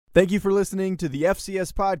Thank you for listening to the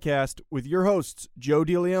FCS podcast with your hosts, Joe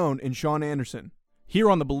DeLeon and Sean Anderson.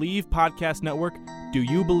 Here on the Believe Podcast Network, do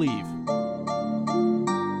you believe?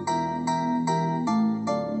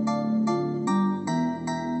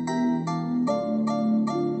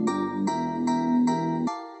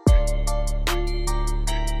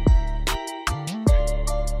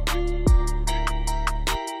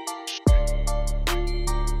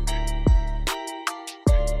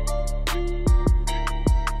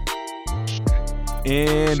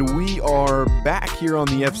 And we are back here on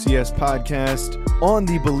the FCS podcast on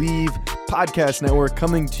the Believe Podcast Network,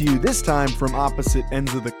 coming to you this time from opposite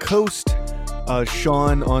ends of the coast.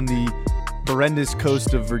 Sean on the horrendous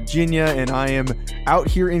coast of Virginia, and I am out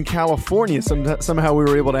here in California. Somehow we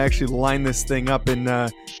were able to actually line this thing up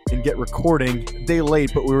and get recording. A day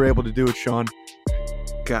late, but we were able to do it, Sean.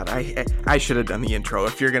 God, I should have done the intro.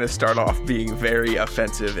 If you're going to start off being very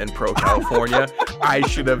offensive and pro-California, I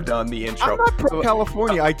should have done the intro. I'm not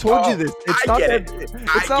pro-California. I told you this. It's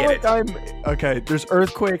not like I'm... Okay, there's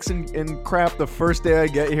earthquakes and crap. The first day I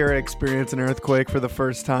get here, I experience an earthquake for the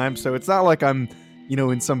first time. So it's not like I'm,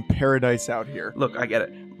 in some paradise out here. Look, I get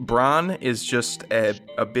it. Bron is just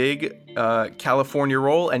a big California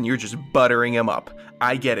roll, and you're just buttering him up.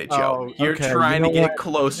 I get it, Joe. Oh, you're okay. trying to get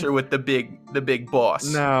closer with the big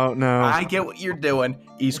boss. No. I get what you're doing.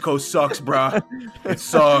 East Coast sucks, bro. It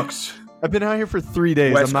sucks. I've been out here for 3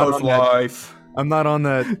 days. West Coast life. I'm not on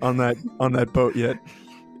that boat yet.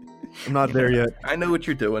 I'm not there yet. I know what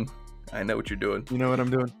you're doing. You know what I'm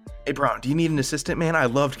doing? Hey, Brown, do you need an assistant, man? I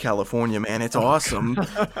loved California, man. It's awesome.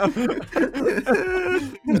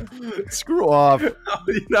 Screw off.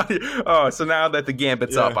 So now that the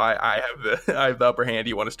gambit's up, I have the upper hand.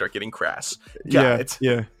 You want to start getting crass. Got it.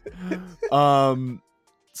 Yeah. So,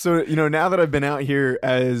 now that I've been out here,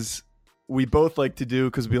 as we both like to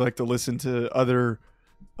do, because we like to listen to other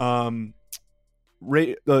talk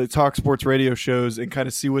sports radio shows and kind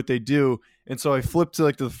of see what they do. And so I flipped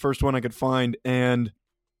to the first one I could find, and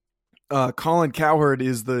Colin Cowherd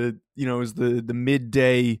is the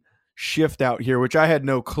midday shift out here, which I had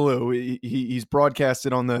no clue. He's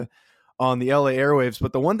broadcasted on the LA airwaves.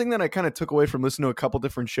 But the one thing that I kind of took away from listening to a couple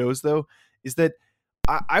different shows, though, is that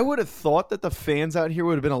I would have thought that the fans out here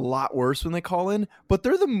would have been a lot worse when they call in, but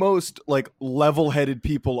they're the most level-headed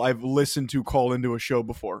people I've listened to call into a show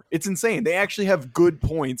before. It's insane. They actually have good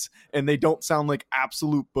points, and they don't sound like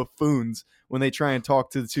absolute buffoons when they try and talk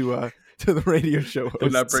to the radio show hosts. They're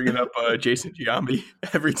not bringing up Jason Giambi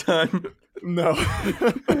every time. No.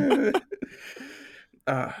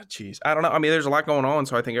 Jeez. I don't know. I mean, there's a lot going on,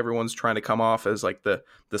 so I think everyone's trying to come off as the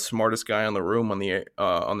smartest guy in the room on the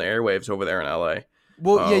airwaves over there in LA.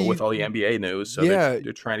 Well, with all the NBA news, so they're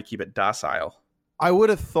trying to keep it docile. I would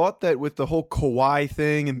have thought that with the whole Kawhi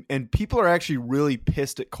thing, and people are actually really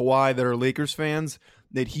pissed at Kawhi that are Lakers fans,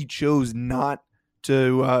 that he chose not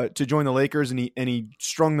to join the Lakers, and he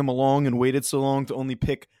strung them along and waited so long to only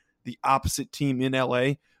pick the opposite team in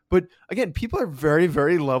LA. But again, people are very,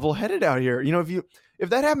 very level-headed out here. If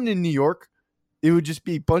that happened in New York, it would just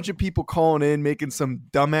be a bunch of people calling in, making some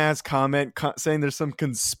dumbass comment, saying there's some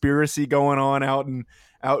conspiracy going on out in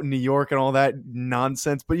New York and all that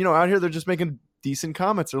nonsense. But out here they're just making decent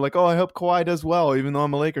comments. They're like, "Oh, I hope Kawhi does well, even though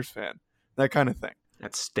I'm a Lakers fan." That kind of thing.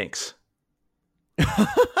 That stinks. You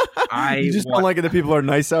just don't like it that people are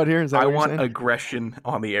nice out here? Is that I what want you're saying? aggression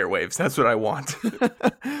on the airwaves. That's what I want.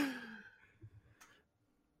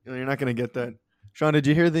 You're not going to get that. Sean, did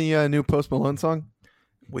you hear the new Post Malone song?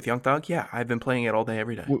 With Young Thug? Yeah, I've been playing it all day,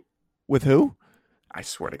 every day. With who? I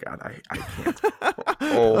swear to God, I can't.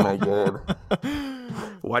 Oh my God!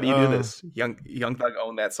 Why do you do this? Young Thug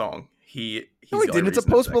owned that song. He's no, he didn't. It's a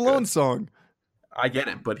Post Malone song. I get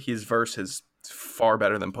it, but his verse is far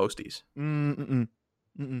better than Posty's. I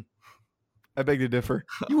beg to differ.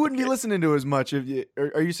 You wouldn't be listening to as much.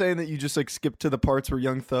 Are you saying that you just skipped to the parts where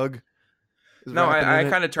Young Thug? No, I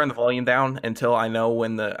kind of turn the volume down until I know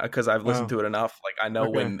because I've listened to it enough. I know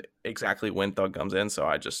when Thug comes in, so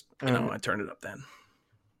I just I turn it up then.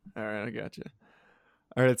 All right, I got you.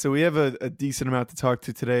 All right, so we have a decent amount to talk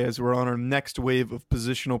to today as we're on our next wave of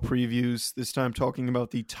positional previews. This time talking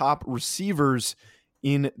about the top receivers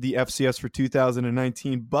in the FCS for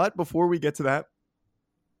 2019. But before we get to that,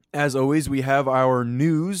 as always, we have our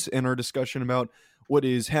news and our discussion about what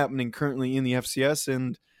is happening currently in the FCS,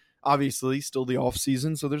 and obviously still the off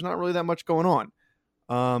season, so there's not really that much going on.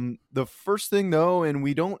 The first thing, though, and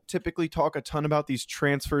we don't typically talk a ton about these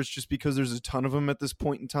transfers just because there's a ton of them at this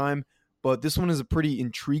point in time, but this one is a pretty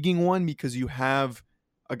intriguing one because you have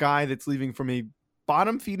a guy that's leaving from a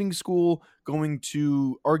bottom feeding school going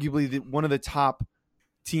to arguably one of the top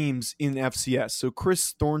teams in FCS. So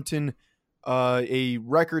Chris Thornton, a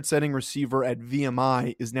record-setting receiver at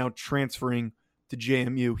VMI, is now transferring to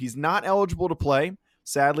JMU. He's not eligible to play.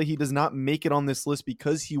 Sadly, he does not make it on this list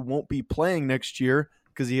because he won't be playing next year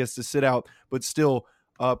because he has to sit out. But still,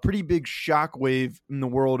 a pretty big shockwave in the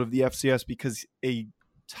world of the FCS because a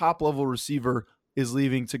top-level receiver is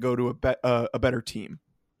leaving to go to a better team.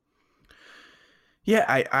 Yeah,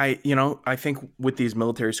 I think with these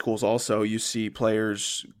military schools also, you see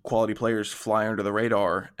quality players fly under the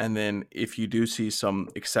radar. And then if you do see some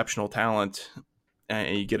exceptional talent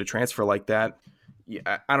and you get a transfer like that,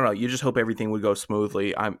 I don't know, you just hope everything would go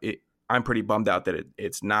smoothly. I'm pretty bummed out that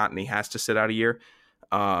it's not and he has to sit out a year.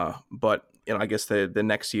 But, I guess the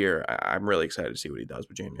next year, I'm really excited to see what he does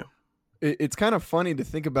with JMU. It's kind of funny to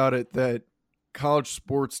think about it that college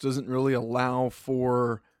sports doesn't really allow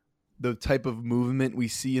for the type of movement we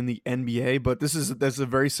see in the NBA, but that's a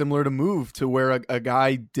very similar to move to where a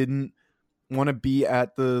guy didn't want to be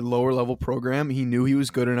at the lower level program. He knew he was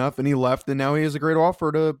good enough and he left, and now he has a great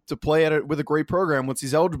offer to play at it with a great program once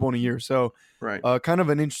he's eligible in a year. So right. Kind of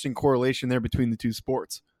an interesting correlation there between the two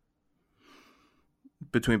sports.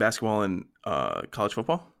 Between basketball and college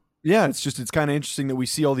football? Yeah, it's kind of interesting that we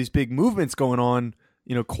see all these big movements going on,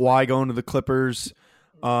 Kawhi going to the Clippers,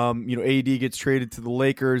 AD gets traded to the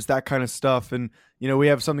Lakers, that kind of stuff. And, we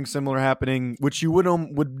have something similar happening, which you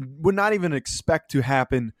would not even expect to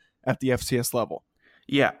happen at the FCS level.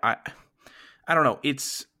 Yeah. I don't know.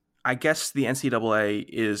 I guess the NCAA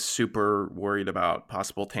is super worried about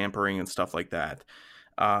possible tampering and stuff like that,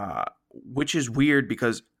 which is weird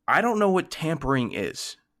because I don't know what tampering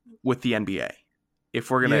is with the NBA.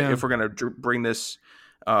 If we're gonna bring this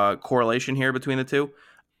correlation here between the two,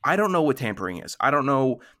 I don't know what tampering is. I don't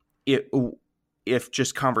know if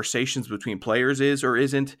just conversations between players is or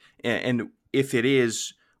isn't, and if it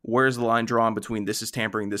is, where's the line drawn between this is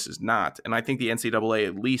tampering, this is not? And I think the NCAA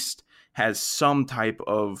at least has some type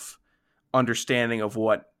of understanding of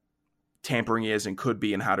what tampering is and could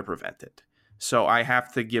be and how to prevent it. So I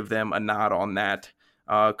have to give them a nod on that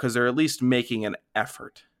because they're at least making an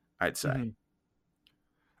effort, I'd say. Mm-hmm.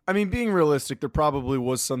 I mean, being realistic, there probably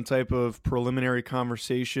was some type of preliminary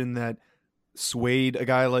conversation that swayed a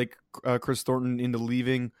guy like Chris Thornton into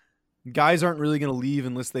leaving. Guys aren't really going to leave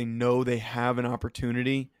unless they know they have an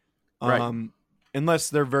opportunity, right. Unless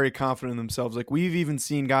they're very confident in themselves. Like we've even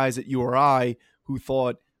seen guys at URI who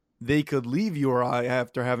thought they could leave URI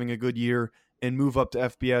after having a good year and move up to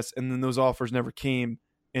FBS, and then those offers never came,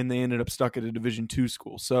 and they ended up stuck at a Division II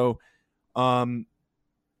school. So, the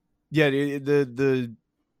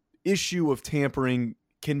issue of tampering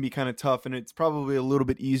can be kind of tough, and it's probably a little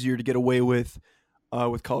bit easier to get away with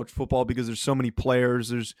college football because there's so many players,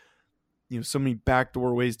 there's so many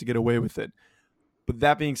backdoor ways to get away with it. But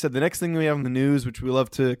that being said, the next thing we have in the news, which we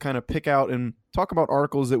love to kind of pick out and talk about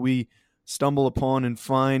articles that we stumble upon and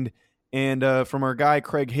find, and from our guy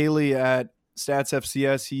Craig Haley at Stats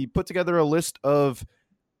FCS, he put together a list of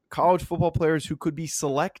college football players who could be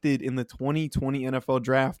selected in the 2020 NFL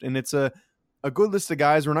draft, and it's a good list of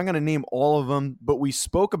guys. We're not going to name all of them, but we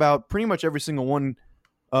spoke about pretty much every single one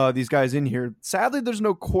these guys in here. Sadly, there's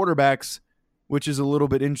no quarterbacks, which is a little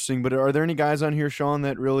bit interesting, but are there any guys on here, Sean,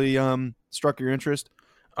 that really struck your interest?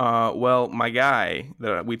 Well, my guy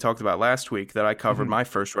that we talked about last week that I covered, my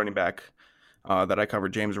first running back that I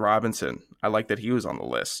covered, James Robinson. I like that he was on the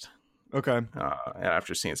list. Okay. And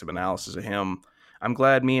after seeing some analysis of him, I'm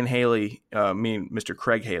glad me and Mr.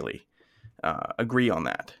 Craig Haley agree on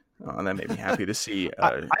that. And that made me happy to see.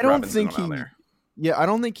 I don't think he. There. Yeah, I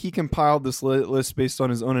don't think he compiled this list based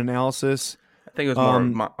on his own analysis. I think it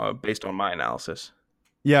was more based on my analysis.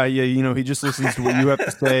 Yeah. He just listens to what you have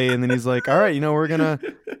to say, and then he's like, "All right, we're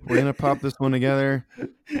gonna pop this one together."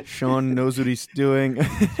 Sean knows what he's doing.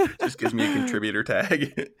 Just gives me a contributor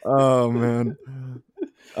tag. Oh man.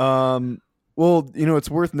 Well, it's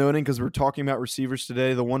worth noting because we're talking about receivers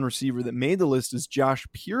today. The one receiver that made the list is Josh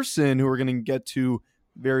Pearson, who we're going to get to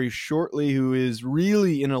very shortly, who is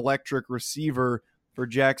really an electric receiver for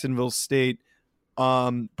Jacksonville State.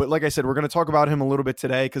 But like I said, we're going to talk about him a little bit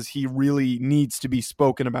today because he really needs to be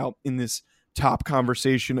spoken about in this top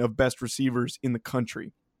conversation of best receivers in the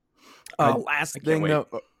country. Last thing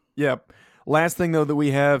though that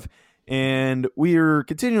we have, and we are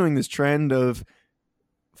continuing this trend of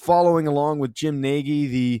following along with Jim Nagy,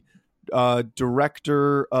 the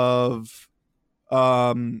director of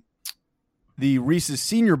the Reese's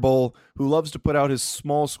Senior Bowl, who loves to put out his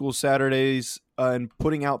small school Saturdays and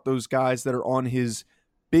putting out those guys that are on his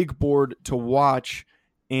big board to watch.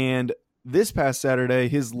 And this past Saturday,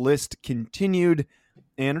 his list continued,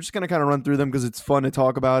 and I'm just going to kind of run through them because it's fun to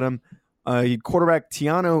talk about them. Quarterback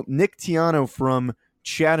Nick Tiano from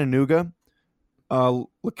Chattanooga.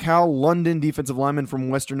 LaCal London, defensive lineman from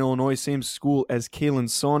Western Illinois, same school as Kalen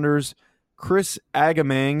Saunders. Chris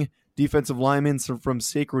Agamang, defensive lineman from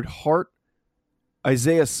Sacred Heart.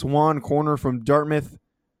 Isaiah Swan, corner from Dartmouth.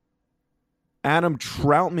 Adam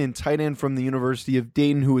Troutman, tight end from the University of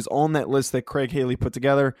Dayton, who is on that list that Craig Haley put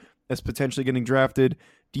together as potentially getting drafted.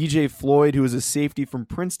 DJ Floyd, who is a safety from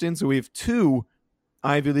Princeton. So we have 2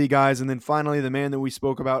 Ivy League guys. And then finally, the man that we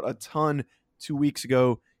spoke about a ton 2 weeks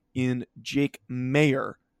ago in Jake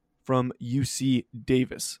Mayer from UC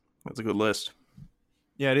Davis. That's a good list.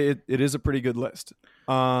 Yeah, it is a pretty good list.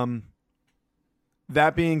 That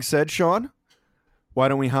being said, Sean, why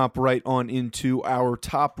don't we hop right on into our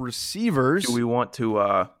top receivers? Do we want to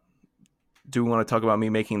talk about me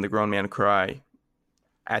making the grown man cry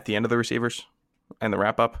at the end of the receivers and the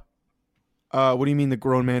wrap up? What do you mean the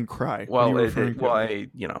grown man cry? Well,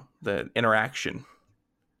 the interaction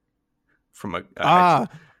from a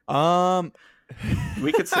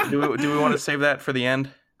we could do we want to save that for the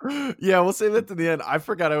end? Yeah, we'll save that to the end. I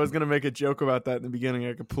forgot I was going to make a joke about that in the beginning.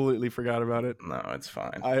 I completely forgot about it. No, it's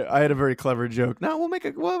fine. I had a very clever joke. Now we'll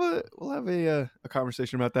have a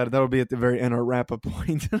conversation about that. That'll be at the very end, our wrap up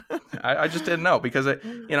point. I just didn't know because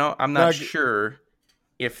I'm not sure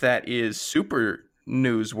if that is super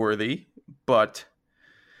newsworthy, but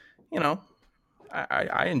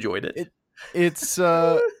I enjoyed it. It's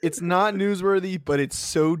not newsworthy, but it's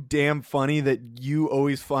so damn funny that you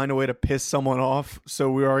always find a way to piss someone off.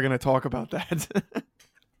 So we are going to talk about that.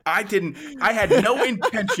 I had no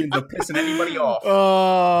intention of pissing anybody off.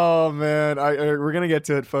 Oh man, we're going to get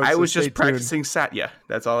to it, folks. I was just practicing Satya.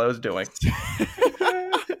 That's all I was doing.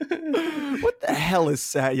 What the hell is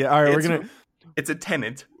Satya? All right, it's a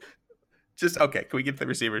tenant. Just okay. Can we get to the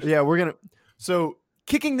receivers? Yeah, so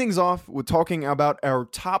kicking things off with talking about our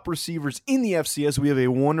top receivers in the FCS, we have a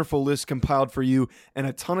wonderful list compiled for you and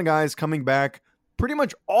a ton of guys coming back. Pretty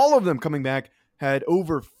much all of them coming back had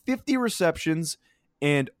over 50 receptions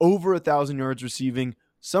and over 1,000 yards receiving.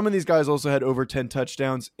 Some of these guys also had over 10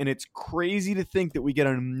 touchdowns, and it's crazy to think that we get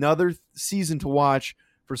another season to watch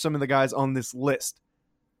for some of the guys on this list.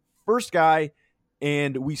 First guy,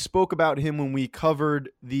 and we spoke about him when we covered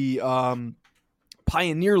the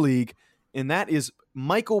Pioneer League, and that is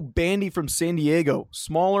Michael Bandy from San Diego.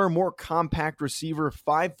 Smaller, more compact receiver,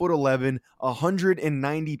 5'11",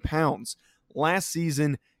 190 pounds. Last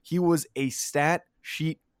season, he was a stat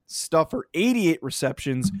sheet stuffer. 88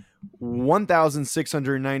 receptions,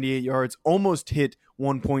 1,698 yards, almost hit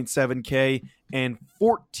 1.7K, and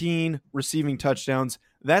 14 receiving touchdowns.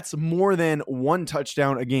 That's more than 1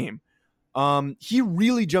 touchdown a game. He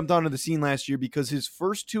really jumped onto the scene last year because his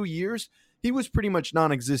first 2 years, he was pretty much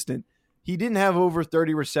non-existent. He didn't have over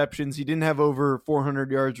 30 receptions. He didn't have over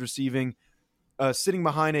 400 yards receiving, sitting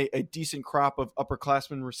behind a decent crop of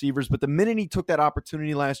upperclassmen receivers. But the minute he took that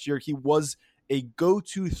opportunity last year, he was a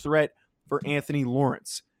go-to threat for Anthony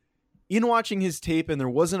Lawrence. In watching his tape, and there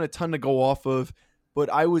wasn't a ton to go off of, but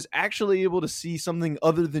I was actually able to see something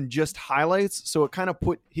other than just highlights, so it kind of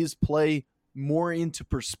put his play more into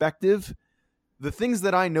perspective. The things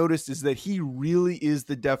that I noticed is that he really is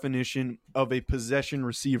the definition of a possession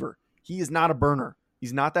receiver. He is not a burner.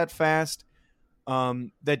 He's not that fast.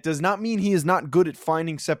 That does not mean he is not good at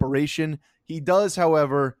finding separation. He does,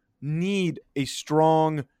 however, need a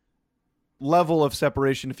strong level of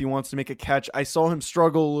separation if he wants to make a catch. I saw him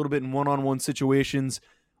struggle a little bit in one-on-one situations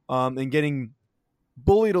and getting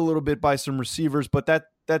bullied a little bit by some receivers, but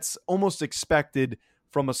that's almost expected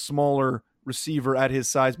from a smaller receiver at his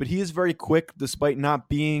size. But he is very quick despite not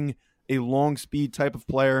being a long speed type of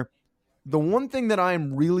player. The one thing that I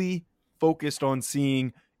am really focused on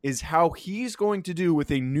seeing is how he's going to do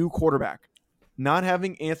with a new quarterback. Not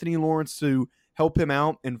having Anthony Lawrence to help him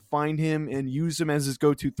out and find him and use him as his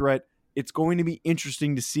go-to threat, it's going to be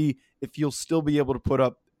interesting to see if he'll still be able to put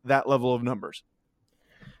up that level of numbers.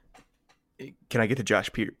 Can I get to Josh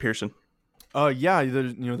Pearson? Yeah, there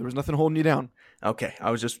was nothing holding you down. Okay,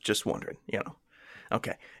 I was just wondering,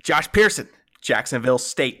 Okay, Josh Pearson, Jacksonville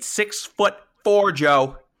State, 6'4",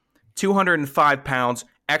 Joe, 205 pounds,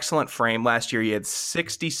 excellent frame. Last year he had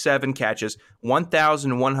 67 catches,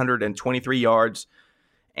 1,123 yards,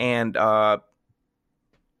 and Joe,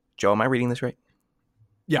 am I reading this right?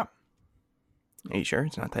 Yeah. Are you sure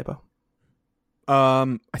it's not a typo?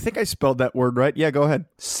 I think I spelled that word right. Yeah, go ahead.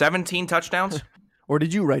 17 touchdowns? Or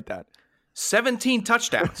did you write that? 17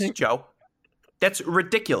 touchdowns, Joe. That's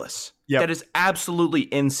ridiculous. Yep. That is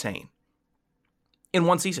absolutely insane. In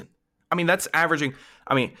one season. I mean, that's averaging.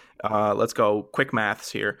 Let's go quick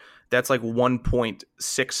maths here. That's like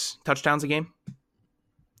 1.6 touchdowns a game.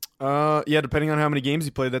 Yeah, depending on how many games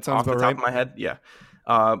he played, that sounds Off the about top right. of my head, yeah.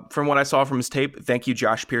 From what I saw from his tape, thank you,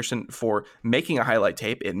 Josh Pearson, for making a highlight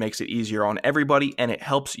tape. It makes it easier on everybody, and it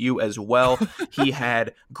helps you as well. He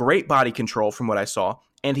had great body control from what I saw,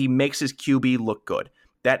 and he makes his QB look good.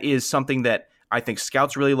 That is something that I think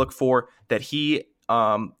scouts really look for, that he,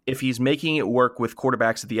 if he's making it work with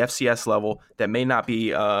quarterbacks at the FCS level that may not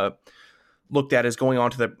be looked at as going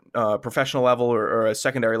on to the professional level or a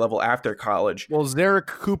secondary level after college. Well, Zarek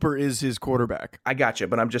Cooper is his quarterback. I got you,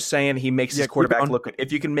 but I'm just saying he makes his quarterback look good.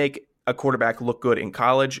 If you can make a quarterback look good in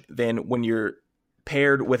college, then when you're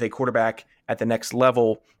paired with a quarterback at the next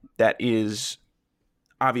level that is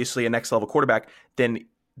obviously a next level quarterback, then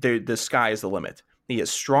the sky is the limit. He has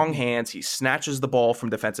strong hands. He snatches the ball from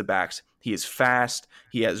defensive backs. He is fast.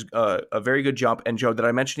 He has a very good jump. And Joe, did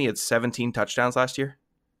I mention he had 17 touchdowns last year?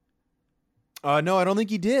 No, I don't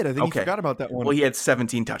think he did. I think he forgot about that one. Well, he had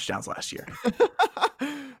 17 touchdowns last year.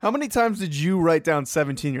 How many times did you write down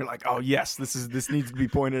 17? You're like, oh yes, this needs to be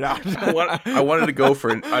pointed out. I wanted to go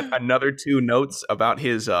for another 2 notes about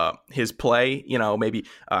his play. You know, maybe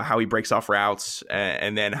how he breaks off routes,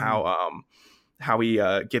 and then how he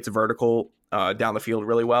gets vertical down the field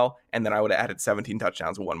really well. And then I would have added 17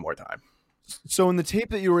 touchdowns one more time. So in the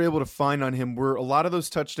tape that you were able to find on him, were a lot of those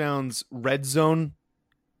touchdowns red zone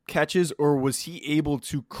catches, or was he able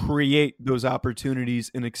to create those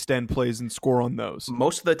opportunities and extend plays and score on those?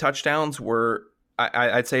 Most of the touchdowns were,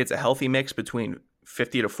 I'd say it's a healthy mix between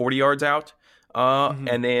 50 to 40 yards out,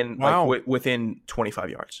 and then within 25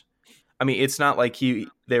 yards. I mean, it's not like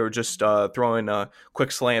they were just throwing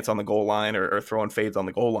quick slants on the goal line or throwing fades on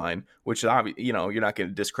the goal line, which is obvious. You know, you're not going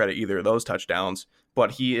to discredit either of those touchdowns.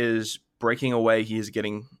 But he is breaking away. He is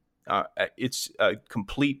getting it's a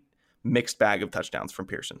complete mixed bag of touchdowns from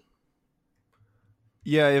Pearson.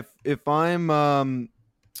 Yeah, if I'm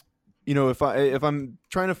if I'm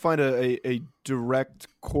trying to find a direct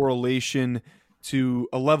correlation to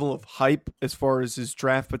a level of hype as far as his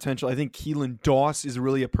draft potential, I think Keelan Doss is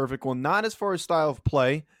really a perfect one. Not as far as style of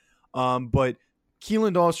play, but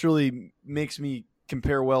Keelan Doss really makes me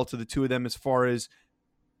compare well to the two of them as far as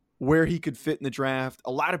where he could fit in the draft.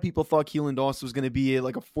 A lot of people thought Keelan Doss was going to be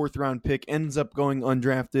like a 4th round pick, ends up going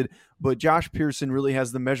undrafted, but Josh Pearson really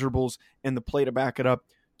has the measurables and the play to back it up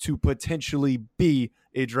to potentially be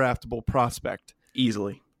a draftable prospect.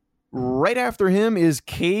 Easily. Right after him is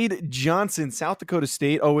Cade Johnson, South Dakota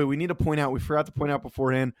State. Oh, wait, we forgot to point out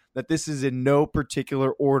beforehand that this is in no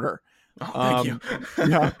particular order. Oh, thank you.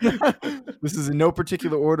 Yeah, this is in no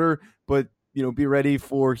particular order, but be ready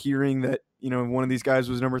for hearing that one of these guys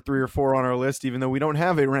was number 3 or 4 on our list, even though we don't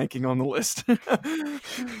have a ranking on the list. The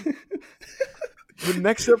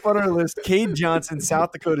next up on our list, Cade Johnson,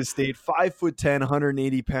 South Dakota State, 5'10",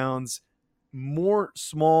 180 pounds, more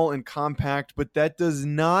small and compact, but that does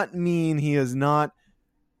not mean he is not,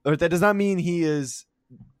 or that does not mean he is.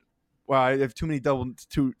 Wow, I have too many double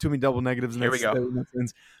negatives. Here we go.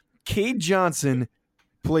 Cade Johnson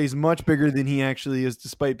plays much bigger than he actually is,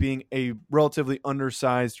 despite being a relatively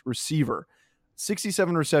undersized receiver.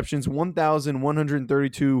 67 receptions,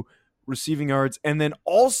 1,132 receiving yards, and then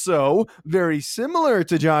also, very similar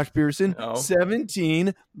to Josh Pearson,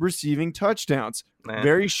 17 receiving touchdowns.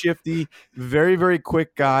 Very shifty, very, very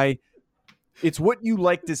quick guy. It's what you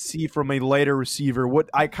like to see from a lighter receiver.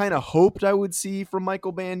 What I kind of hoped I would see from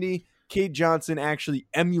Michael Bandy. Cade Johnson actually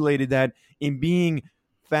emulated that in being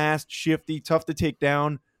fast, shifty, tough to take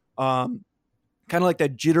down, kind of like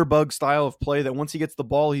that jitterbug style of play that once he gets the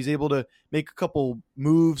ball, he's able to make a couple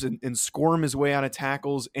moves and squirm his way out of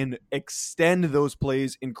tackles and extend those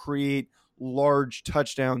plays and create large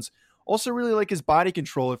touchdowns. Also really like his body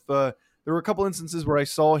control. If there were a couple instances where I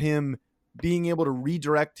saw him being able to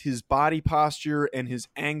redirect his body posture and his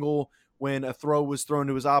angle when a throw was thrown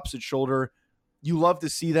to his opposite shoulder. You love to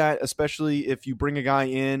see that, especially if you bring a guy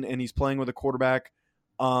in and he's playing with a quarterback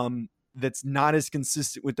that's not as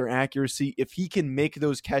consistent with their accuracy. If he can make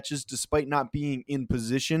those catches despite not being in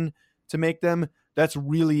position to make them, that's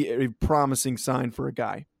really a promising sign for a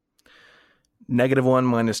guy. -1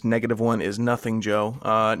 minus -1 is nothing, Joe.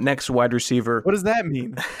 Next wide receiver. What does that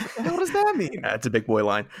mean? What does that mean? That's a big boy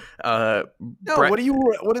line. What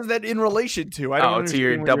is that in relation to? I don't understand. To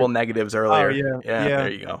your double negatives earlier. Oh, yeah.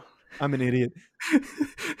 There you go. I'm an idiot.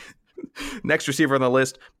 Next receiver on the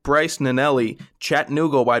list, Bryce Nanelli,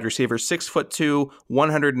 Chattanooga wide receiver, 6'2",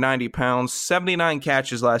 190 pounds, 79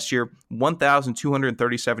 catches last year,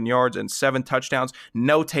 1,237 yards, and 7 touchdowns.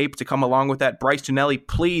 No tape to come along with that. Bryce Nanelli,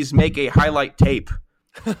 please make a highlight tape.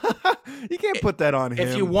 You can't put that on him.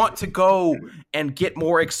 If you want to go and get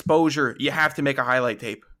more exposure, you have to make a highlight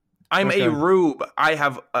tape. I'm Okay. a rube. I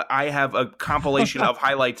have a compilation of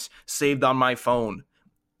highlights saved on my phone.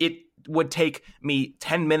 It would take me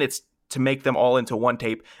 10 minutes to make them all into one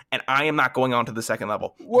tape, and I am not going on to the second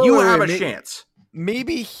level. You have a chance.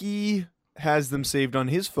 Maybe he has them saved on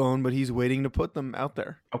his phone, but he's waiting to put them out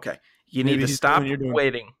there. Okay. You Maybe need to he's stop doing what you're doing.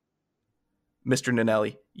 waiting, Mr.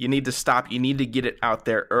 Nanelli. You need to stop. You need to get it out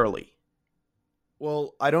there early.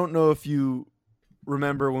 Well, I don't know if you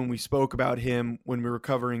remember when we spoke about him when we were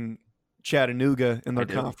covering Chattanooga in their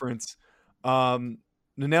conference.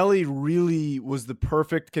 Nanelli really was the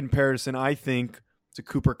perfect comparison, I think, to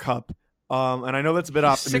Cooper Kupp. And I know that's a bit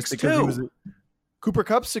optimistic because he was Cooper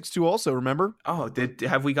Kupp 6'2" also, remember? Oh,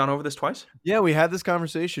 have we gone over this twice? Yeah, we had this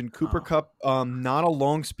conversation. Cooper Kupp, not a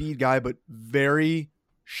long speed guy, but very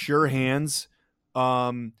sure hands,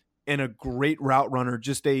 and a great route runner.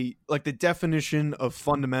 Just the definition of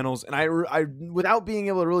fundamentals. And I without being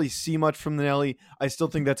able to really see much from Nanelli, I still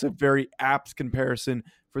think that's a very apt comparison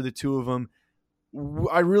for the two of them.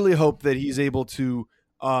 I really hope that he's able to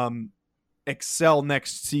excel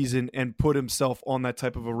next season and put himself on that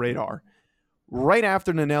type of a radar. Right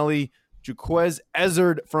after Nanelli, Jaquez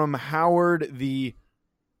Ezzard from Howard, the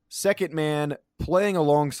second man playing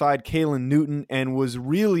alongside Kalen Newton, and was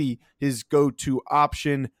really his go-to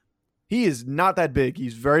option. He is not that big.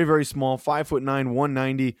 He's very, very small, 5'9",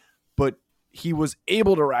 190, but he was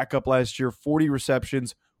able to rack up last year 40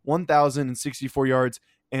 receptions, 1,064 yards,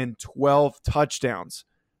 and 12 touchdowns.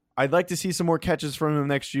 I'd like to see some more catches from him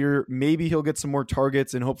next year. Maybe he'll get some more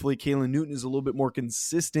targets, and hopefully Kalen Newton is a little bit more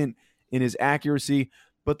consistent in his accuracy.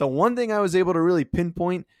 But the one thing I was able to really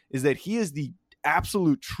pinpoint is that he is the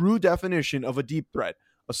absolute true definition of a deep threat.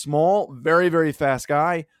 A small, very, very fast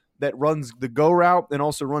guy that runs the go route and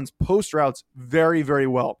also runs post routes very, very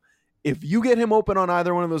well. If you get him open on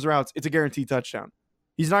either one of those routes, it's a guaranteed touchdown.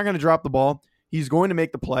 He's not going to drop the ball. He's going to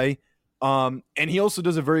make the play. And he also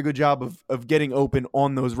does a very good job of getting open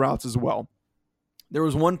on those routes as well. There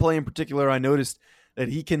was one play in particular I noticed that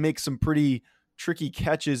he can make some pretty tricky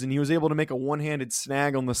catches, and he was able to make a one-handed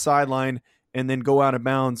snag on the sideline and then go out of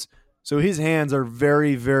bounds. So his hands are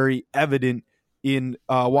very, very evident in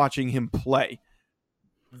watching him play.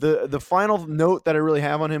 The final note that I really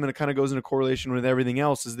have on him, and it kind of goes into correlation with everything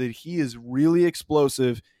else, is that he is really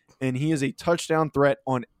explosive, and he is a touchdown threat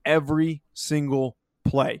on every single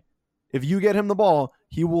play. If you get him the ball,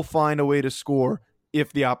 he will find a way to score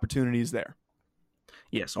if the opportunity is there.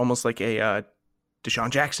 Yes, almost like a Deshaun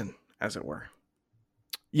Jackson, as it were.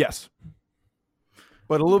 Yes.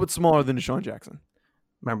 But a little bit smaller than Deshaun Jackson.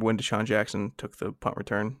 Remember when Deshaun Jackson took the punt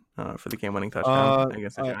return for the game-winning touchdown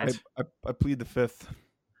against the Giants? I plead the fifth.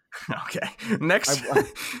 Okay. Next.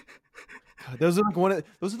 Those are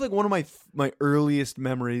like one of my earliest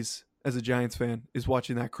memories as a Giants fan is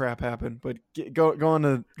watching that crap happen. But go on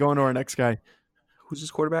to our next guy. Who's his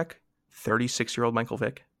quarterback? 36-year-old Michael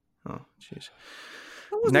Vick. Oh, jeez.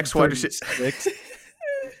 Next wide receiver.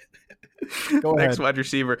 Next wide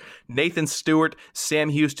receiver, Nathan Stewart, Sam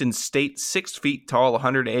Houston State, 6 feet tall,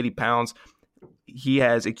 180 pounds. He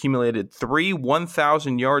has accumulated 3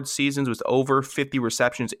 1,000-yard seasons with over 50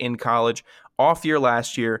 receptions in college. Off year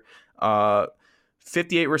last year,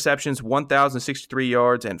 58 receptions, 1,063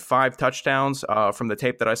 yards, and 5 touchdowns. From the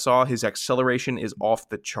tape that I saw, his acceleration is off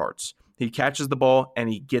the charts. He catches the ball, and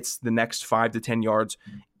he gets the next 5 to 10 yards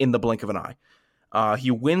in the blink of an eye.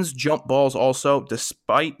 He wins jump balls also,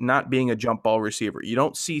 despite not being a jump ball receiver. You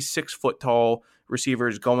don't see 6-foot-tall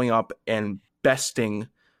receivers going up and besting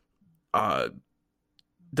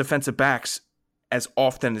defensive backs as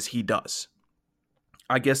often as he does.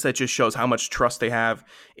 I guess that just shows how much trust they have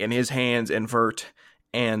in his hands and vert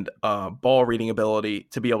and ball reading ability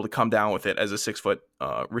to be able to come down with it as a 6-foot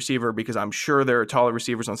receiver, because I'm sure there are taller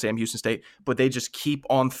receivers on Sam Houston State, but they just keep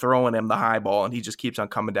on throwing him the high ball, and he just keeps on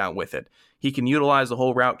coming down with it. He can utilize the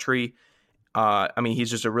whole route tree. He's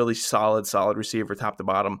just a really solid receiver top to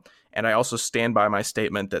bottom. And I also stand by my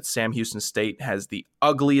statement that Sam Houston State has the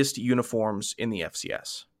ugliest uniforms in the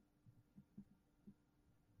FCS.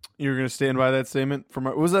 You're going to stand by that statement?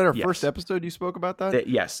 Was that our Yes. first episode you spoke about that?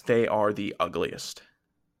 Yes, they are the ugliest.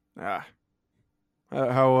 How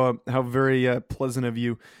very pleasant of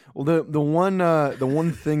you. Well, the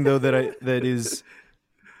one thing though that is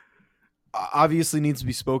obviously needs to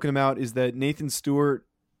be spoken about is that Nathan Stewart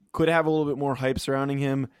could have a little bit more hype surrounding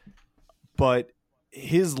him, but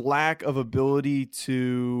his lack of ability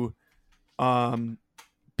to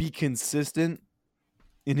be consistent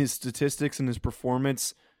in his statistics and his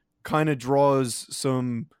performance kind of draws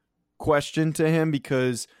some question to him,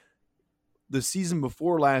 because the season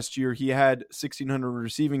before last year he had 1,600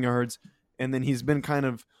 receiving yards, and then he's been kind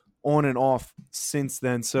of on and off since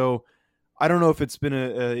then. So I don't know if it's been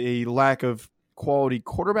a lack of quality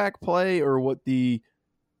quarterback play or what the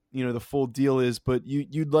full deal is, but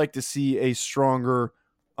you'd like to see a stronger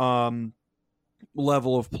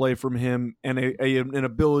level of play from him and an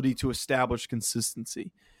ability to establish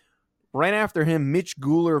consistency. Right after him, Mitch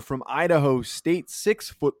Guler from Idaho State,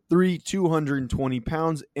 6'3", 220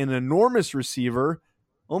 pounds, an enormous receiver,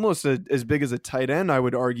 almost as big as a tight end, I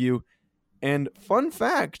would argue. And fun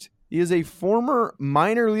fact, he is a former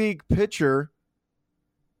minor league baseball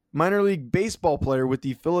player with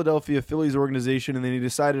the Philadelphia Phillies organization, and then he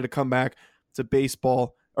decided to come back to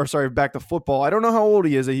back to football. I don't know how old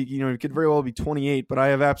he is. He could very well be 28, but I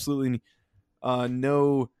have absolutely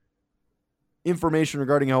no information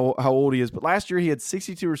regarding how old he is. But last year he had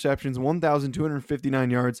 62 receptions, 1,259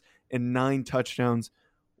 yards, and 9 touchdowns.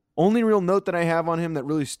 Only real note that I have on him that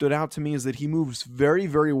really stood out to me is that he moves very,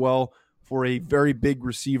 very well for a very big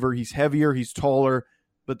receiver. He's heavier, he's taller,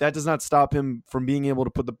 but that does not stop him from being able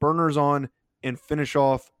to put the burners on and finish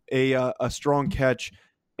off a strong catch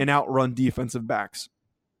and outrun defensive backs.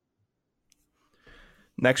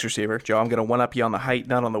 Next receiver, Joe, I'm going to one-up you on the height,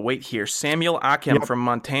 not on the weight here. Samuel Akim from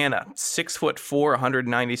Montana, 6'4",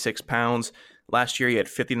 196 pounds. Last year, he had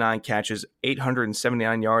 59 catches,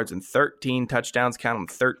 879 yards, and 13 touchdowns. Count them,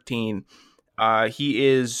 13. He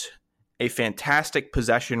is a fantastic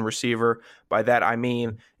possession receiver. By that, I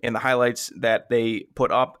mean in the highlights that they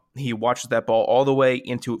put up, he watches that ball all the way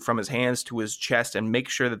from his hands to his chest and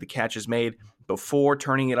makes sure that the catch is made before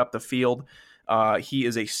turning it up the field. He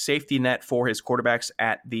is a safety net for his quarterbacks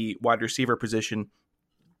at the wide receiver position,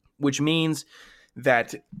 which means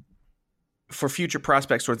that for future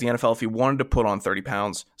prospects towards the NFL, if he wanted to put on 30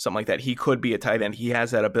 pounds, something like that, he could be a tight end. He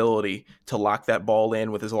has that ability to lock that ball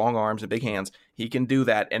in with his long arms and big hands. He can do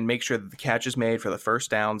that and make sure that the catch is made for the first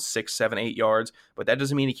down, 6, 7, 8 yards. But that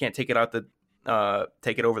doesn't mean he can't take it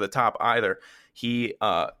over the top either. He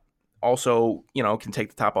also, can take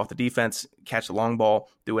the top off the defense, catch the long ball,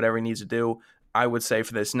 do whatever he needs to do. I would say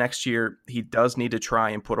for this next year, he does need to try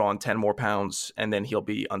and put on 10 more pounds, and then he'll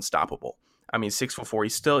be unstoppable. I mean,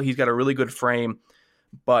 6'4", he's got a really good frame,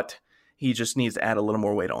 but he just needs to add a little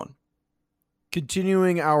more weight on.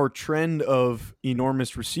 Continuing our trend of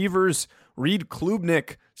enormous receivers, Reed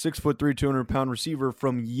Klubnik, 6'3", 200-pound receiver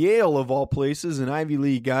from Yale, of all places, an Ivy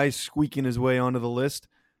League guy squeaking his way onto the list.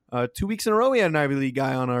 2 weeks in a row, we had an Ivy League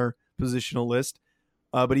guy on our positional list.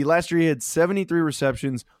 But last year he had 73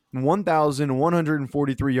 receptions,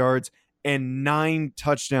 1,143 yards, and 9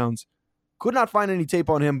 touchdowns. Could not find any tape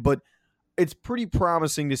on him, but it's pretty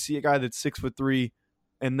promising to see a guy that's 6'3"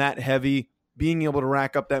 and that heavy being able to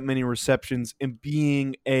rack up that many receptions and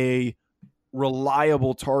being a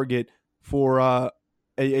reliable target for a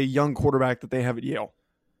young quarterback that they have at Yale.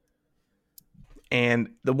 And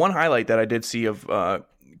the one highlight that I did see of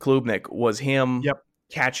Klubnik was him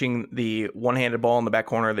catching the one-handed ball in the back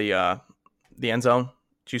corner of the end zone.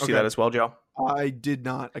 Did you see that as well, Joe? I did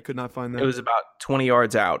not. I could not find that. It was about 20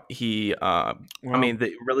 yards out. He,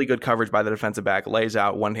 the really good coverage by the defensive back, lays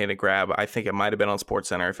out one-handed grab. I think it might have been on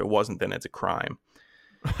SportsCenter. If it wasn't, then it's a crime.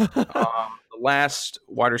 The last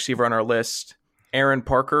wide receiver on our list, Aaron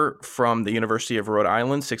Parker from the University of Rhode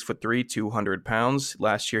Island, 6'3", 200 pounds.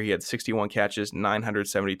 Last year, he had 61 catches,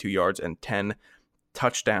 972 yards, and 10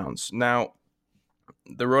 touchdowns. Now,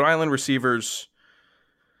 the Rhode Island receivers,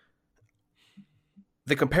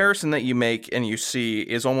 the comparison that you make and you see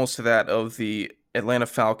is almost to that of the Atlanta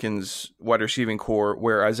Falcons wide receiving core,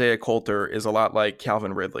 where Isaiah Coulter is a lot like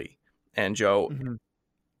Calvin Ridley and Joe. Mm-hmm.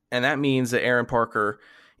 And that means that Aaron Parker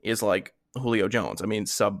is like Julio Jones. I mean,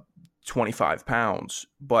 sub 25 pounds.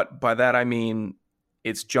 But by that, I mean,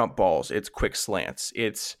 it's jump balls, it's quick slants,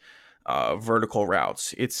 it's vertical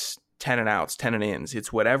routes, it's 10 and outs, 10 and ins.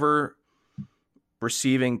 It's whatever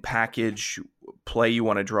receiving package play you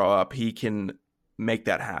want to draw up, he can make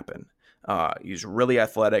that happen. He's really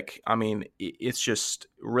athletic. I mean, it's just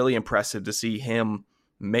really impressive to see him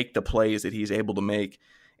make the plays that he's able to make.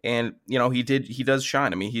 And, he does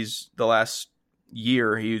shine. I mean, the last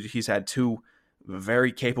year, he's had 2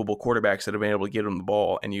 very capable quarterbacks that have been able to get him the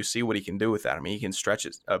ball, and you see what he can do with that. I mean, he can stretch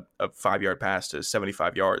a 5-yard pass to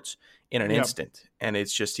 75 yards in an instant, and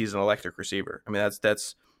it's just, he's an electric receiver. I mean,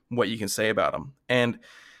 that's what you can say about him. And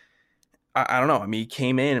I don't know. I mean, he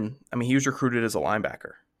came in. I mean, he was recruited as a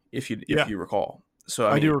linebacker, if you recall. So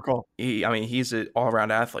I do recall. He's an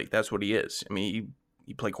all-around athlete. That's what he is. I mean,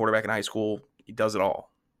 he played quarterback in high school. He does it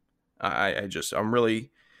all. I'm really,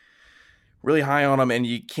 really high on him. And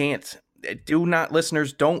you can't.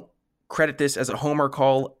 Listeners, don't credit this as a homer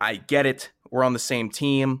call. I get it. We're on the same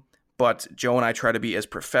team, but Joe and I try to be as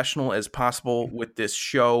professional as possible with this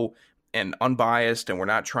show and unbiased, and we're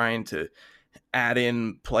not trying to add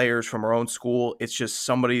in players from our own school. It's just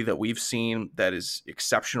somebody that we've seen that is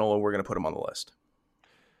exceptional, and we're going to put him on the list.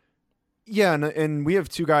 Yeah, and we have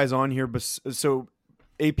two guys on here, but so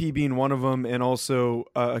AP being one of them, and also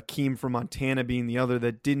Akeem from Montana being the other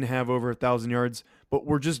that didn't have over 1,000 yards, but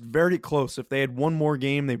we're just very close. If they had one more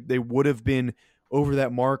game, they would have been over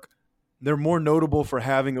that mark. They're more notable for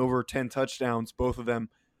having over 10 touchdowns, both of them.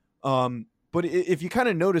 But if you kind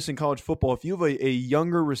of notice in college football, if you have a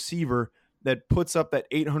younger receiver that puts up that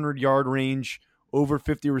 800-yard range, over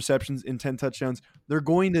 50 receptions and 10 touchdowns, they're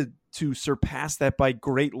going to surpass that by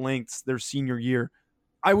great lengths their senior year.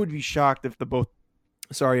 I would be shocked if the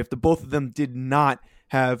both of them did not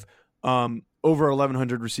have over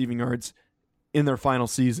 1,100 receiving yards in their final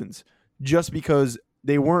seasons, just because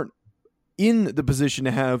they weren't in the position to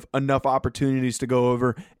have enough opportunities to go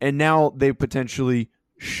over, and now they potentially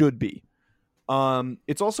should be.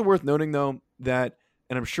 It's also worth noting, though, that,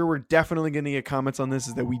 and I'm sure we're definitely going to get comments on this,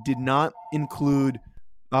 is that we did not include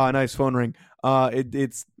nice phone ring.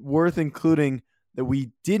 It's worth including that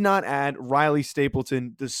we did not add Riley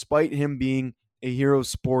Stapleton, despite him being a Hero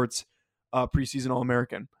Sports preseason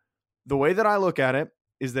All-American. The way that I look at it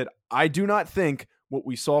is that I do not think what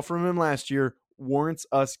we saw from him last year warrants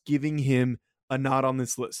us giving him a nod on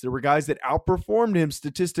this list. There were guys that outperformed him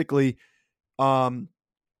statistically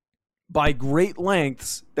by great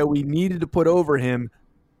lengths that we needed to put over him,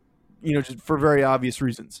 just for very obvious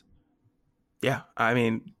reasons. Yeah, I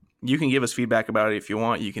mean, you can give us feedback about it if you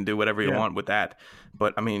want. You can do whatever you want with that.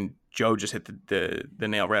 But, I mean, Joe just hit the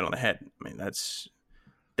nail right on the head. I mean, that's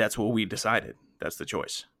what we decided. That's the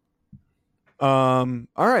choice. All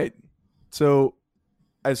right. So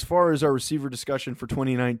as far as our receiver discussion for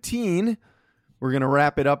 2019, we're going to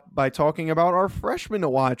wrap it up by talking about our freshmen to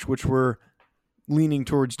watch, which we're leaning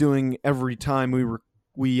towards doing every time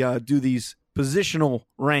we do these positional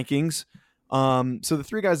rankings. So the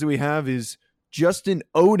three guys that we have is Justin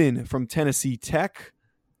Oden from Tennessee Tech.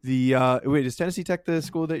 Is Tennessee Tech the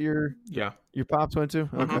school that your pops went to?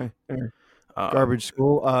 Okay. Garbage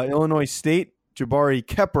school. Illinois State, Jabari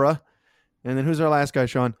Kepra. And then who's our last guy,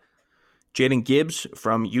 Sean? Jaden Gibbs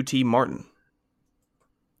from UT Martin.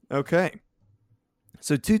 Okay.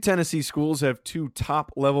 So two Tennessee schools have two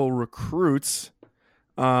top-level recruits.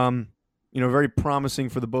 Very promising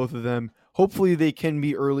for the both of them. Hopefully they can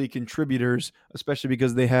be early contributors, especially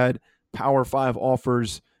because they had Power 5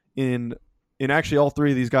 offers in actually all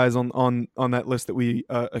three of these guys on that list that we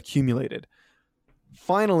accumulated.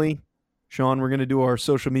 Finally, Sean, we're going to do our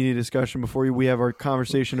social media discussion before we have our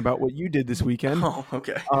conversation about what you did this weekend. Oh,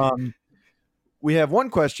 okay. We have one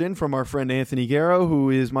question from our friend Anthony Garrow, who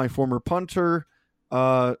is my former punter,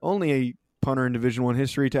 only a punter in Division I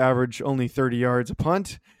history to average only 30 yards a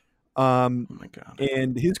punt. Oh my God.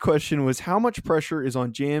 And his question was, how much pressure is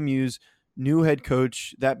on JMU's new head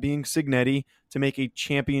coach, that being Cignetti, to make a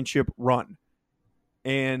championship run?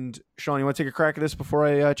 And Sean, you want to take a crack at this before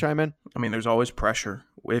I chime in? I mean, there's always pressure.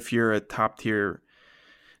 If you're a top tier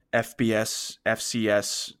FBS,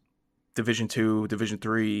 FCS, Division II, Division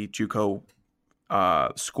III, JUCO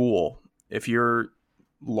school, if you're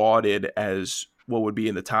lauded as what would be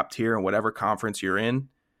in the top tier in whatever conference you're in,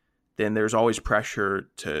 then there's always pressure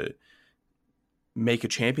to make a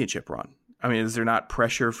championship run. I mean, is there not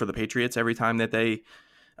pressure for the Patriots every time that they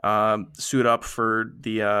suit up for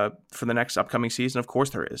the next upcoming season? Of course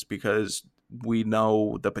there is, because we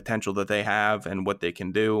know the potential that they have and what they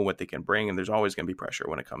can do and what they can bring, and there's always going to be pressure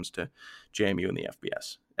when it comes to JMU and the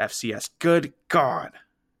FCS. Good God.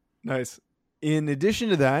 Nice. In addition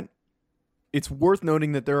to that, it's worth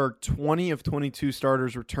noting that there are 20 of 22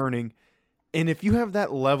 starters returning, and if you have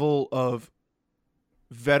that level of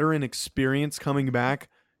veteran experience coming back,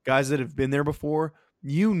 guys that have been there before,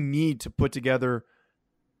 you need to put together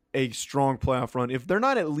a strong playoff run. If they're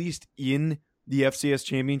not at least in the FCS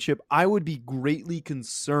championship, I would be greatly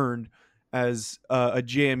concerned as a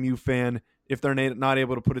JMU fan if they're not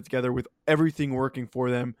able to put it together with everything working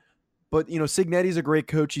for them. But, Cignetti's a great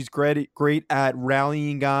coach. He's great at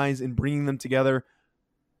rallying guys and bringing them together.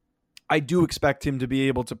 I do expect him to be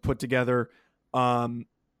able to put together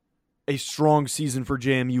a strong season for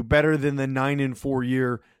JMU, better than the 9-4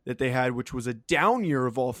 year that they had, which was a down year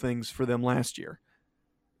of all things for them last year.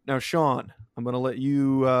 Now, Sean, I'm going to let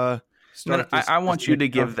you start. I want you to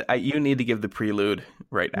give you need to give the prelude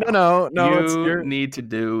right now. No. You need to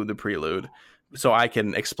do the prelude so I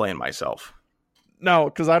can explain myself. No,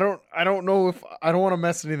 because I don't know if I don't want to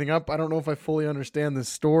mess anything up. I don't know if I fully understand this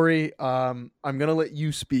story. I'm going to let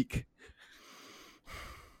you speak.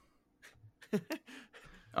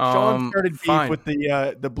 Sean started beef Fine. with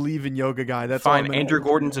the Believe in Yoga guy. That's all I'm Fine. gonna- Andrew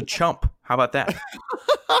Gordon's a chump. How about that?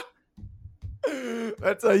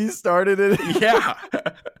 That's how you started it. Yeah.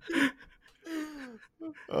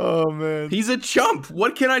 Oh man. He's a chump.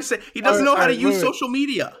 What can I say? He doesn't All know how to right, use wait. social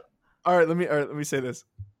media. All right, let me say this.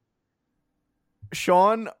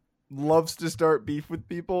 Sean loves to start beef with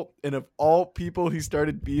people, and of all people he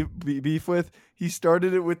started beef with, he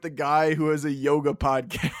started it with the guy who has a yoga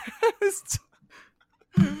podcast.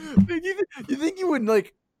 Like, you think you would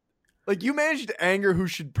like you managed to anger who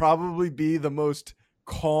should probably be the most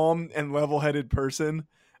calm and level-headed person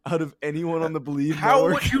out of anyone on the Believe How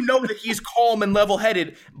network? would you know that he's calm and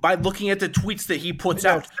level-headed by looking at the tweets that he puts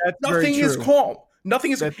out? That's very Nothing is true. calm.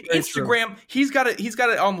 Nothing is That's very Instagram. He's got it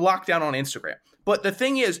on lockdown on Instagram. But the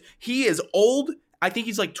thing is, he is old. I think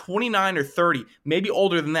he's like 29 or 30, maybe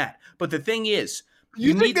older than that. But the thing is,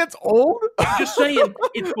 You think that's old? I'm just saying,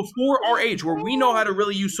 it's before our age where we know how to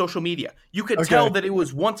really use social media. You could tell that it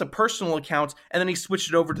was once a personal account, and then he switched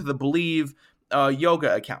it over to the Believe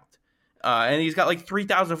Yoga account. And he's got like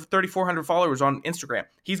 3,400 followers on Instagram.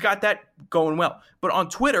 He's got that going well. But on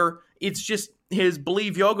Twitter, it's just his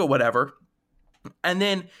Believe Yoga whatever. And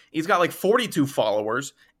then he's got like 42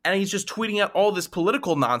 followers, and he's just tweeting out all this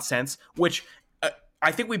political nonsense, which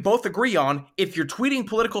I think we both agree on. If you're tweeting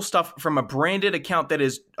political stuff from a branded account that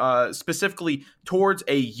is specifically towards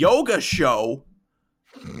a yoga show,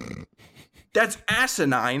 that's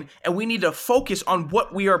asinine, and we need to focus on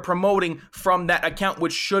what we are promoting from that account,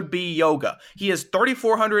 which should be yoga. He has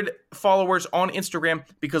 3,400 followers on Instagram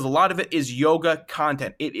because a lot of it is yoga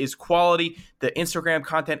content. It is quality. The Instagram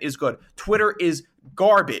content is good. Twitter is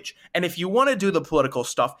garbage. And if you want to do the political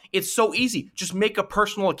stuff, it's so easy. Just make a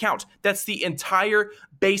personal account. That's the entire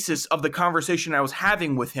basis of the conversation I was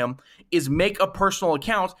having with him, is make a personal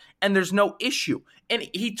account, and there's no issue. And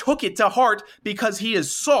he took it to heart because he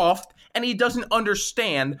is soft and he doesn't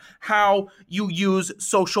understand how you use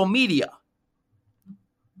social media.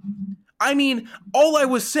 I mean, all I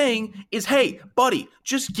was saying is, hey, buddy,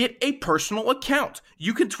 just get a personal account.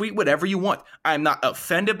 You can tweet whatever you want. I'm not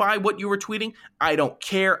offended by what you were tweeting. I don't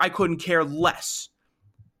care. I couldn't care less.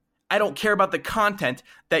 I don't care about the content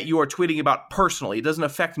that you are tweeting about personally. It doesn't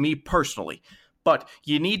affect me personally. But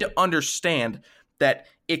you need to understand that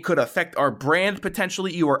it could affect our brand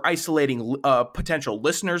potentially. You are isolating potential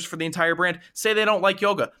listeners for the entire brand. Say they don't like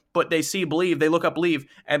yoga, but they see Believe, they look up Believe,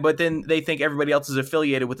 but then they think everybody else is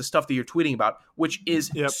affiliated with the stuff that you're tweeting about, which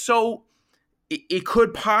is so, it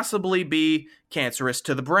could possibly be cancerous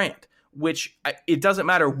to the brand, which it doesn't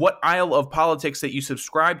matter what aisle of politics that you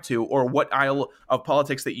subscribe to or what aisle of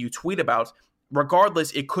politics that you tweet about.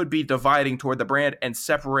 Regardless, it could be dividing toward the brand and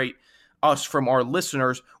separate us from our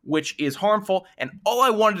listeners, which is harmful. And all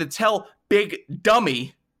I wanted to tell Big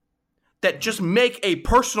Dummy, that just make a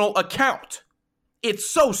personal account. It's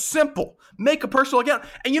so simple. Make a personal account.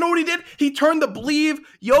 And you know what he did? He turned the Believe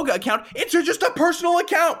Yoga account into just a personal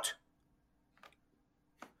account.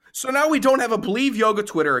 So now we don't have a Believe Yoga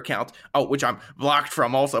Twitter account, which I'm blocked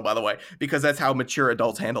from also, by the way, because that's how mature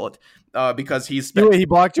adults handle it. Because he's spent he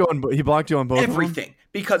blocked you on both everything.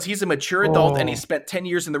 Because he's a mature adult and he spent 10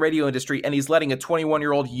 years in the radio industry, and he's letting a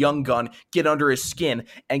 21-year-old young gun get under his skin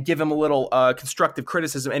and give him a little constructive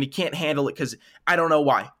criticism, and he can't handle it because I don't know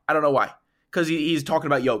why. Because he's talking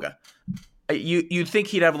about yoga. You'd think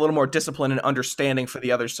he'd have a little more discipline and understanding for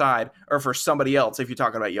the other side or for somebody else if you're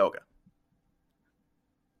talking about yoga.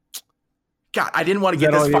 God, I didn't want to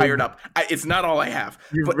get this fired up. It's not all I have,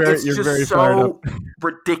 but it's just so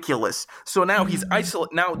ridiculous. So now he's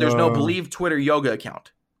isolated. Now there's no Believe Twitter yoga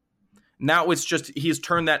account. Now it's just he's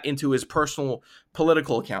turned that into his personal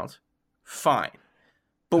political account. Fine,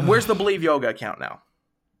 but where's the Believe Yoga account now?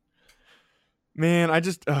 Man, I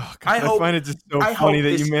find it just so funny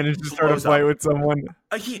that you managed to start a fight with someone.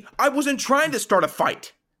 I wasn't trying to start a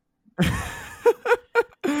fight.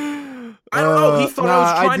 I don't know. He thought I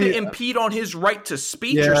was trying to impede on his right to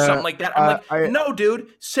speech or something like that. I'm like, no, dude,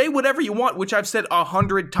 say whatever you want, which I've said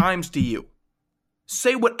 100 times to you.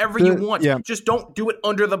 Say whatever you want. Yeah. Just don't do it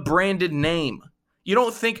under the branded name. You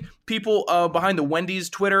don't think people behind the Wendy's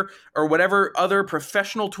Twitter or whatever other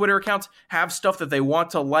professional Twitter accounts have stuff that they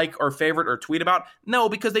want to like or favorite or tweet about? No,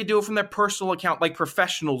 because they do it from their personal account like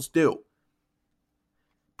professionals do.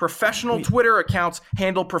 Professional Twitter accounts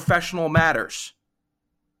handle professional matters.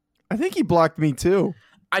 I think he blocked me too.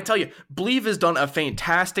 I tell you, Believe has done a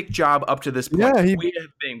fantastic job up to this point. Yeah, we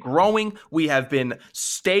have been growing. We have been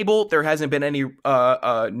stable. There hasn't been any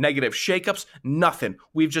negative shakeups. Nothing.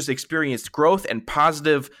 We've just experienced growth and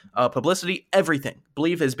positive publicity. Everything.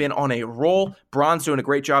 Believe has been on a roll. Braun's doing a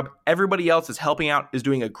great job. Everybody else is helping out, is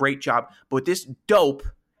doing a great job. But this dope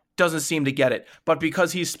doesn't seem to get it. But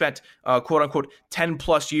because he's spent, quote unquote, 10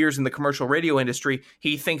 plus years in the commercial radio industry,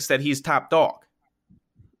 he thinks that he's top dog.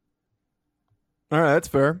 All right, that's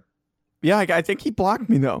fair. Yeah, I think he blocked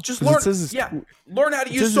me though. Just learn, learn how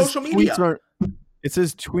to use social media. It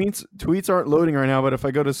says tweets aren't loading right now, but if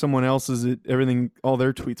I go to someone else's, all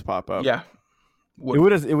their tweets pop up. Yeah,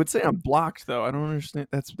 it would say I'm blocked though. I don't understand.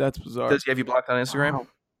 That's bizarre. Does he have you blocked on Instagram?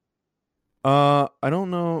 Wow. I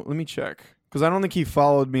don't know. Let me check because I don't think he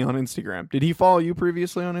followed me on Instagram. Did he follow you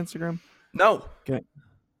previously on Instagram? No. Okay.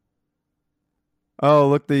 Oh,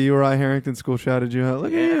 look, the Uri Harrington school shouted you out.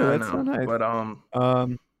 Look at you. That's so nice. But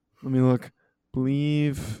let me look.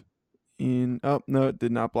 Believe in. Oh no, it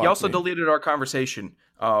did not block. He also me. deleted our conversation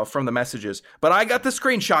from the messages, but I got the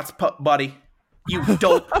screenshots, buddy. You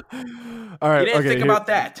dope. All right. You didn't think about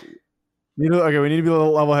that. We need to be a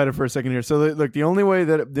little level-headed for a second here. So, look, the only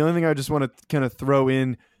thing I just want to kind of throw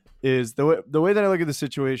in is the way that I look at the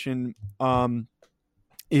situation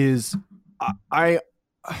is I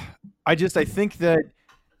think that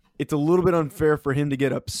it's a little bit unfair for him to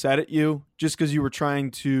get upset at you just because you were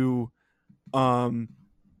trying to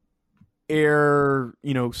air,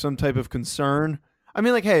 some type of concern. I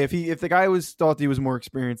mean, like, hey, if the guy thought he was more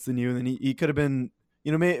experienced than you, then he could have been,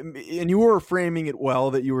 and you were framing it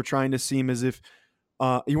well that you were trying to seem as if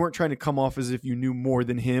you weren't trying to come off as if you knew more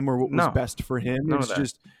than him or what was best for him. It's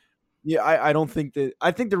just, I don't think that.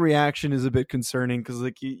 I think the reaction is a bit concerning because,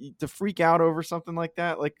 like, to freak out over something like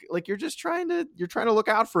that, like you're just trying to look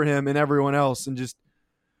out for him and everyone else, and just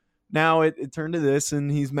now it turned to this, and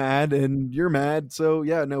he's mad, and you're mad. So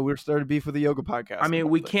yeah, no, we're starting beef with the yoga podcast. I mean,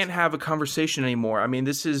 we can't have a conversation anymore. I mean,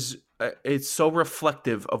 this is it's so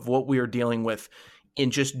reflective of what we are dealing with in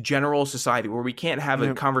just general society, where we can't have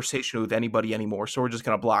a conversation with anybody anymore. So we're just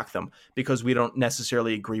going to block them because we don't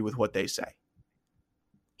necessarily agree with what they say.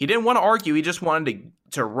 He didn't want to argue. He just wanted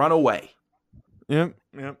to run away. Yep.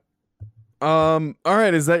 All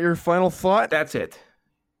right. Is that your final thought? That's it.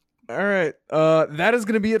 All right. That is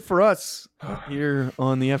going to be it for us here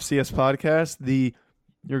on the FCS podcast,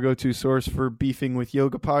 your go-to source for beefing with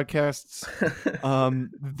yoga podcasts.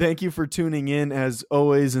 Thank you for tuning in as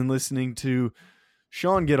always and listening to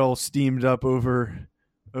Sean get all steamed up over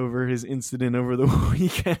his incident over the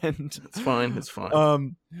weekend. It's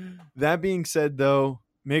fine. That being said, though,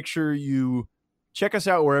 make sure you check us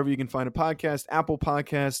out wherever you can find a podcast: Apple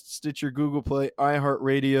Podcasts, Stitcher, Google Play,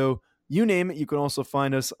 iHeartRadio, you name it. You can also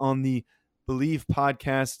find us on the Believe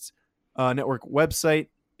Podcasts Network website.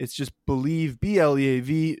 It's just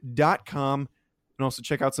BeleaV.com. And also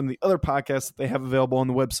check out some of the other podcasts that they have available on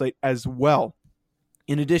the website as well.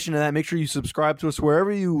 In addition to that, make sure you subscribe to us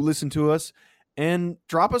wherever you listen to us and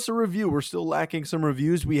drop us a review. We're still lacking some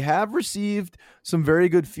reviews. We have received some very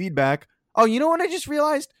good feedback. Oh, you know what I just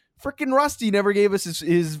realized? Freaking Rusty never gave us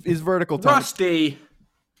his vertical time. Rusty!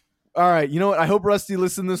 All right, you know what? I hope Rusty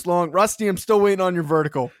listened this long. Rusty, I'm still waiting on your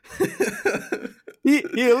vertical. He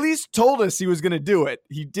at least told us he was going to do it.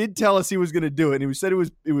 He did tell us he was going to do it, and he said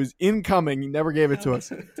it was incoming. He never gave it to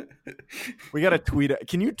us. We got to tweet it.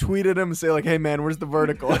 Can you tweet at him and say, like, hey, man, where's the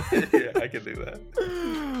vertical? Yeah, I can do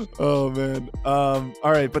that. Oh, man. All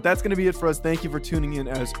right, but that's going to be it for us. Thank you for tuning in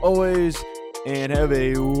as always, and have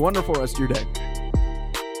a wonderful rest of your day.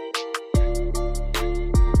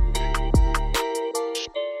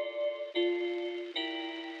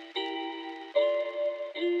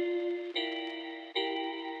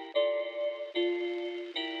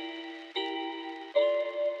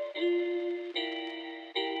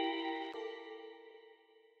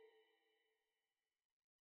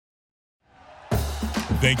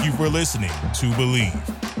 Thank you for listening to Believe.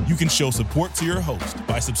 You can show support to your host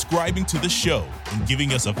by subscribing to the show and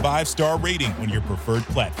giving us a 5-star rating on your preferred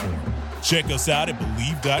platform. Check us out at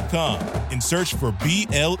Believe.com and search for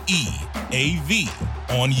BLEAV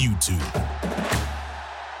on YouTube.